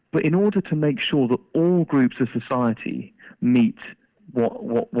 But in order to make sure that all groups of society meet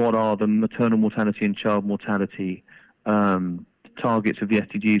what are the maternal mortality and child mortality targets of the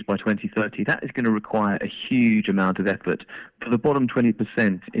SDGs by 2030, that is going to require a huge amount of effort for the bottom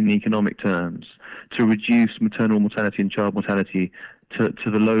 20% in the economic terms to reduce maternal mortality and child mortality to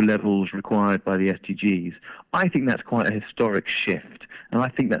the low levels required by the SDGs. I think that's quite a historic shift. And I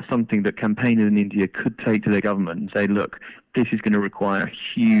think that's something that campaigners in India could take to their government and say, look, this is going to require a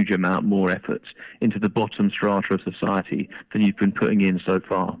huge amount more efforts into the bottom strata of society than you've been putting in so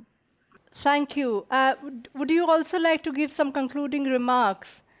far. Thank you. Would you also like to give some concluding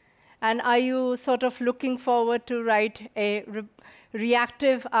remarks? And are you sort of looking forward to write a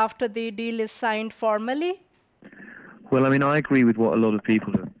reactive after the deal is signed formally? Well, I mean, I agree with what a lot of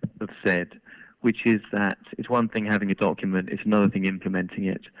people have said, which is that it's one thing having a document, it's another thing implementing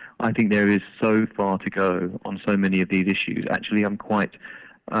it. I think there is so far to go on so many of these issues. Actually, I'm quite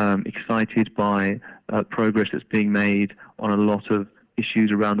excited by progress that's being made on a lot of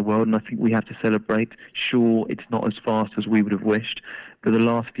issues around the world, and I think we have to celebrate. Sure, it's not as fast as we would have wished, but the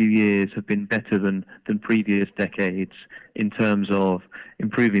last few years have been better than previous decades in terms of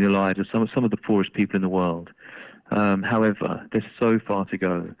improving the lives of some of the poorest people in the world. However, there's so far to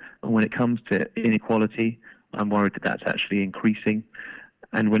go. And when it comes to inequality, I'm worried that that's actually increasing.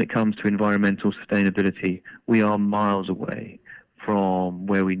 And when it comes to environmental sustainability, we are miles away from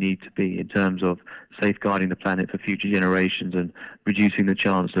where we need to be in terms of safeguarding the planet for future generations and reducing the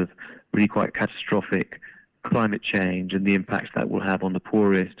chance of really quite catastrophic climate change and the impacts that will have on the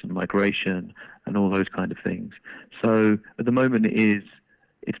poorest and migration and all those kind of things. So at the moment it's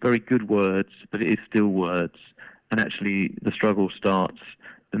very good words, but it is still words. And actually the struggle starts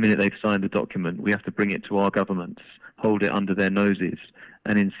the minute they've signed the document. We have to bring it to our governments, hold it under their noses,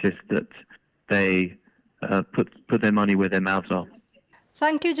 and insist that they put their money where their mouths are.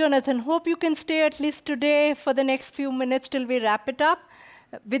 Thank you, Jonathan. Hope you can stay at least today for the next few minutes till we wrap it up.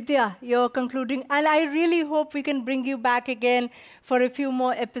 Vidya, you're concluding. And I really hope we can bring you back again for a few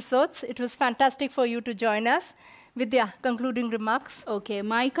more episodes. It was fantastic for you to join us. Vidya, concluding remarks? Okay,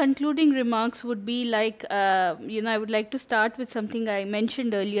 my concluding remarks would be like, I would like to start with something I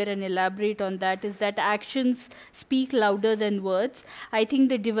mentioned earlier and elaborate on that, is that actions speak louder than words. I think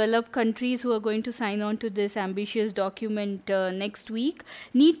the developed countries who are going to sign on to this ambitious document next week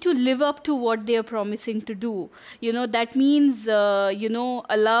need to live up to what they are promising to do. That means,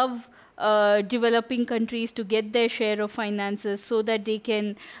 allow developing countries to get their share of finances so that they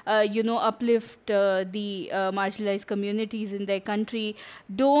can, uplift the marginalized communities in their country.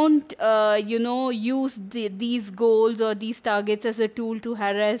 Don't, use these goals or these targets as a tool to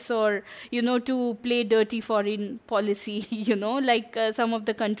harass or, to play dirty foreign policy, like some of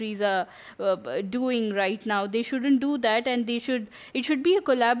the countries are doing right now. They shouldn't do that, and it should be a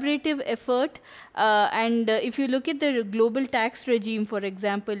collaborative effort. And if you look at the global tax regime, for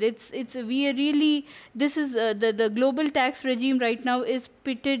example, the global tax regime right now is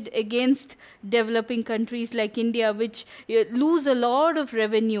pitted against developing countries like India, which lose a lot of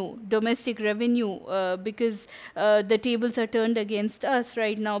revenue, domestic revenue, because the tables are turned against us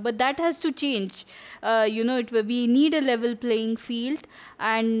right now. But that has to change. We need a level playing field,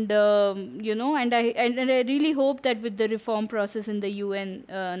 and and I really hope that with the reform process in the UN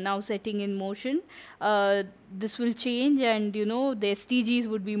now setting in motion, this will change, and the SDGs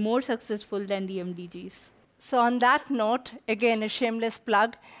would be more successful than the MDGs. So on that note, again, a shameless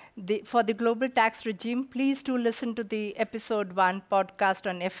plug for the global tax regime. Please do listen to the episode 1 podcast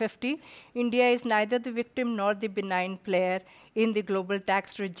on FFT. India is neither the victim nor the benign player in the global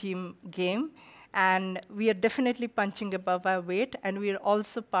tax regime game. And we are definitely punching above our weight, and we are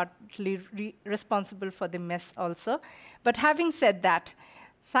also partly responsible for the mess also. But having said that,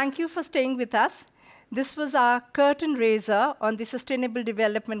 thank you for staying with us. This was our curtain raiser on the Sustainable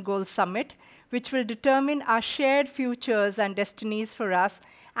Development Goals Summit, which will determine our shared futures and destinies for us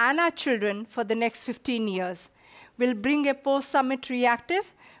and our children for the next 15 years. We'll bring a post-summit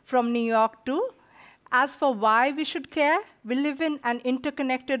reactive from New York too. As for why we should care, we live in an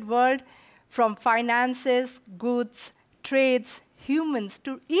interconnected world, from finances, goods, trades, humans,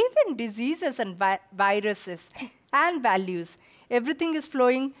 to even diseases and viruses and values. Everything is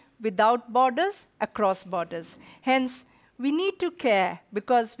flowing without borders, across borders. Hence, we need to care,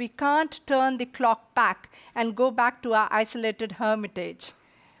 because we can't turn the clock back and go back to our isolated hermitage.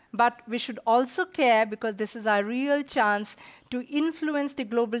 But we should also care, because this is our real chance to influence the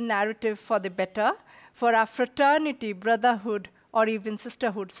global narrative for the better, for our fraternity, brotherhood, or even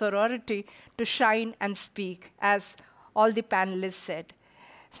sisterhood, sorority, to shine and speak, as all the panelists said.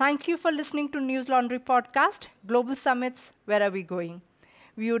 Thank you for listening to News Laundry Podcast, Global Summits, Where Are We Going?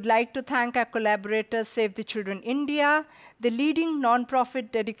 We would like to thank our collaborators, Save the Children India, the leading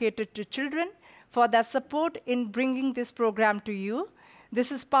nonprofit dedicated to children, for their support in bringing this program to you.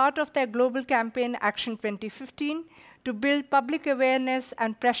 This is part of their global campaign, Action 2015, to build public awareness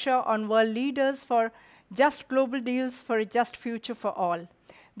and pressure on world leaders for Just Global Deals for a Just Future for All.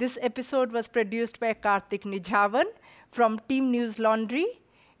 This episode was produced by Karthik Nijavan from Team News Laundry.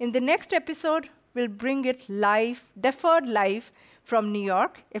 In the next episode, we'll bring it live, deferred live from New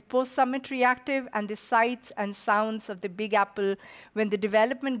York, a post-summit reactive and the sights and sounds of the Big Apple when the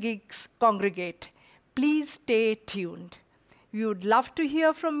development geeks congregate. Please stay tuned. We would love to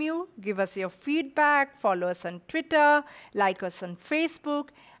hear from you. Give us your feedback, follow us on Twitter, like us on Facebook,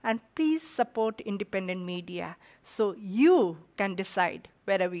 and please support independent media so you can decide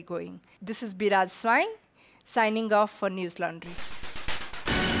where are we going. This is Biraj Swain, signing off for News Laundry.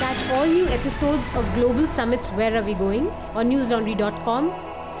 Catch all new episodes of Global Summits Where Are We Going on newslaundry.com.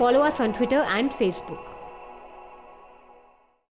 Follow us on Twitter and Facebook.